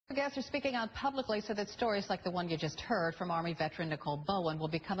Guests are speaking out publicly so that stories like the one you just heard from Army veteran Nicole Bowen will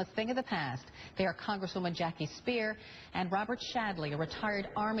become a thing of the past. They are Congresswoman Jackie Speier and Robert Shadley, a retired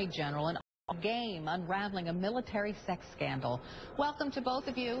Army general, and game unraveling a military sex scandal. Welcome to both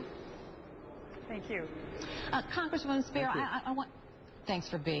of you. Thank you. Congresswoman Speier, thanks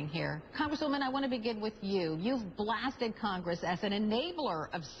for being here. Congresswoman, I want to begin with you. You've blasted Congress as an enabler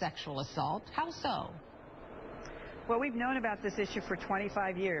of sexual assault. How so? Well, we've known about this issue for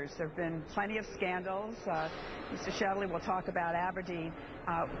 25 years. There have been plenty of scandals. Mr. Shadley will talk about Aberdeen.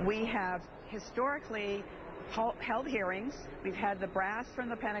 We have historically held hearings. We've had the brass from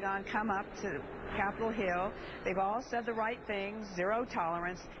the Pentagon come up to Capitol Hill. They've all said the right things, zero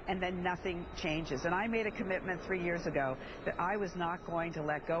tolerance, and then nothing changes. And I made a commitment 3 years ago that I was not going to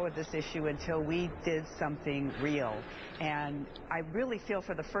let go of this issue until we did something real. And I really feel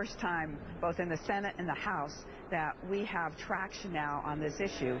for the first time, both in the Senate and the House, that we have traction now on this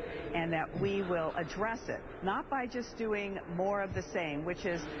issue and that we will address it, not by just doing more of the same, which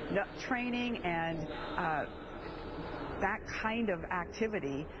is training and that kind of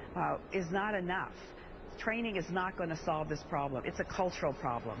activity is not enough. Training is not going to solve this problem. It's a cultural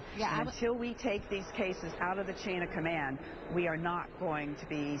problem. And until we take these cases out of the chain of command, we are not going to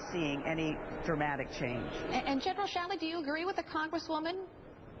be seeing any dramatic change. And General Shadley, do you agree with the Congresswoman?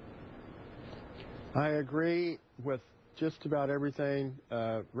 I agree with just about everything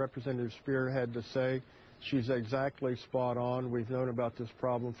Representative Speier had to say. She's exactly spot on. We've known about this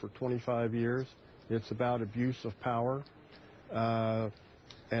problem for 25 years. It's about abuse of power.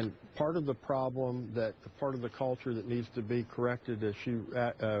 And part of the problem, part of the culture that needs to be corrected, as she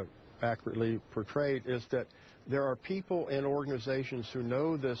accurately portrayed, is that there are people in organizations who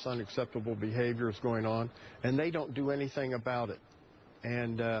know this unacceptable behavior is going on, and they don't do anything about it.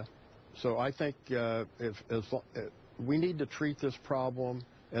 And so I think we need to treat this problem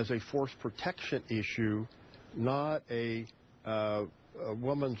as a force protection issue, not a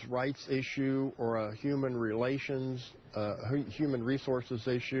woman's rights issue or a human resources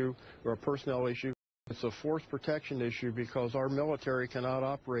issue or a personnel issue. It's a force protection issue because our military cannot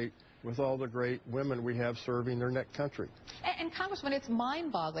operate with all the great women we have serving their next country. And Congressman, it's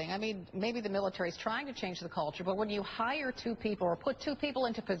mind-boggling. I mean, maybe the military is trying to change the culture, but when you hire two people or put two people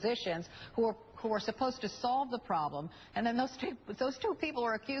into positions who are supposed to solve the problem, and then those two people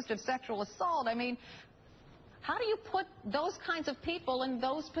are accused of sexual assault, I mean, how do you put those kinds of people in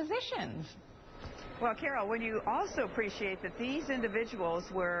those positions? Well, Carol, when you also appreciate that these individuals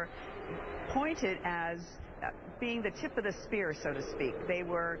were pointed as being the tip of the spear, so to speak. They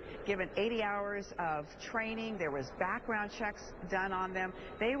were given 80 hours of training. There was background checks done on them.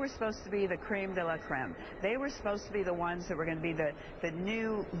 They were supposed to be the creme de la creme. They were supposed to be the ones that were going to be the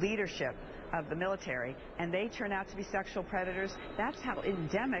new leadership of the military, and they turn out to be sexual predators. That's how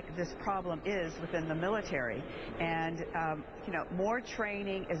endemic this problem is within the military. And, more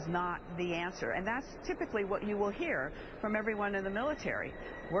training is not the answer. And that's typically what you will hear from everyone in the military.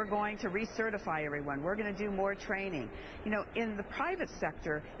 We're going to recertify everyone. We're going to do more training. In the private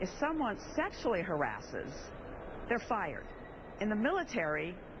sector, if someone sexually harasses, they're fired. In the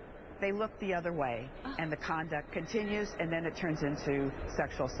military, they look the other way, and the conduct continues, and then it turns into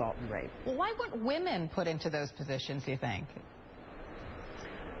sexual assault and rape. Well, why weren't women put into those positions, do you think?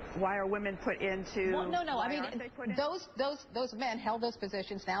 Why are women put into? Well, no. I mean, those men held those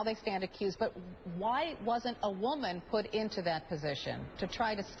positions. Now they stand accused. But why wasn't a woman put into that position to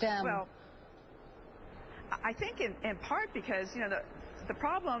try to stem? Well, I think in part because the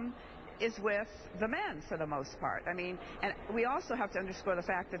problem is with the men for the most part. I mean, and we also have to underscore the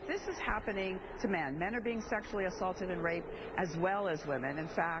fact that this is happening to men. Men are being sexually assaulted and raped as well as women. In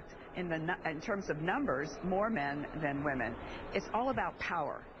fact, in terms of numbers, more men than women. It's all about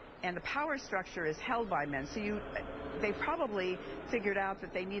power. And the power structure is held by men. So they probably figured out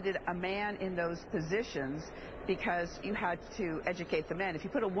that they needed a man in those positions because you had to educate the men. If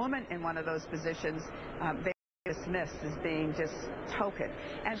you put a woman in one of those positions, they dismissed as being just token.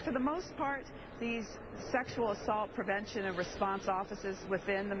 And for the most part, these sexual assault prevention and response offices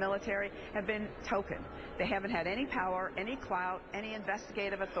within the military have been token. They haven't had any power, any clout, any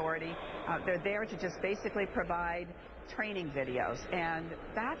investigative authority. They're there to just basically provide training videos, and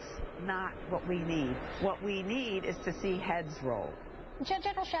that's not what we need. What we need is to see heads roll.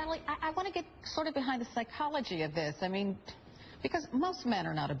 General Shadley, I want to get sort of behind the psychology of this. I mean, because most men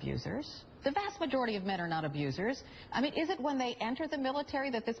are not abusers. The vast majority of men are not abusers. I mean, is it when they enter the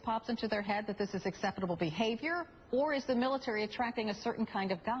military that this pops into their head that this is acceptable behavior, or is the military attracting a certain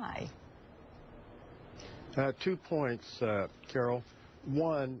kind of guy? 2 points, Carol.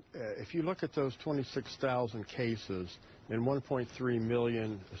 One, if you look at those 26,000 cases, and 1.3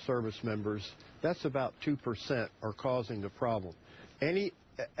 million service members, that's about 2% are causing the problem.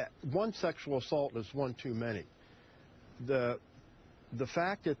 One sexual assault is one too many. The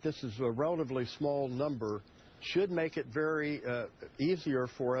fact that this is a relatively small number should make it very easier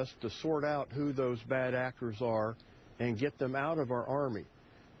for us to sort out who those bad actors are and get them out of our Army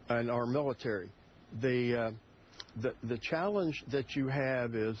and our military. The challenge that you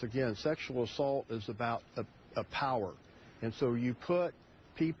have is, again, sexual assault is about a power. And so you put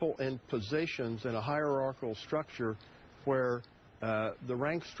people in positions in a hierarchical structure where the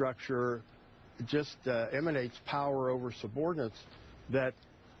rank structure just emanates power over subordinates, that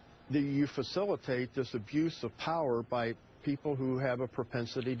you facilitate this abuse of power by people who have a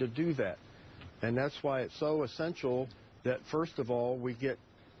propensity to do that. And that's why it's so essential that, first of all, we get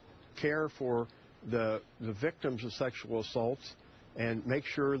care for the victims of sexual assaults and make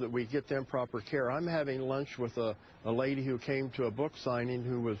sure that we get them proper care. I'm having lunch with a lady who came to a book signing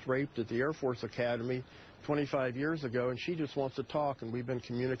who was raped at the Air Force Academy 25 years ago, and she just wants to talk, and we've been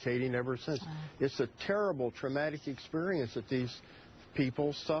communicating ever since. It's a terrible, traumatic experience that these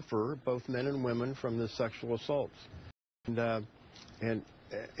people suffer, both men and women, from the sexual assaults. So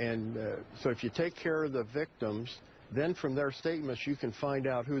if you take care of the victims, then from their statements you can find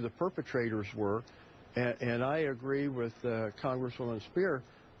out who the perpetrators were. And I agree with Congresswoman Speier.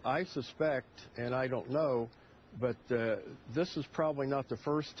 I suspect, and I don't know, but this is probably not the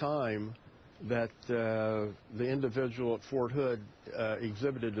first time that the individual at Fort Hood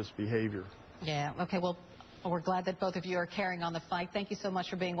exhibited this behavior. Yeah, okay, well, we're glad that both of you are carrying on the fight. Thank you so much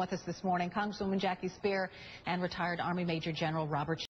for being with us this morning. Congresswoman Jackie Speier and retired Army Major General Robert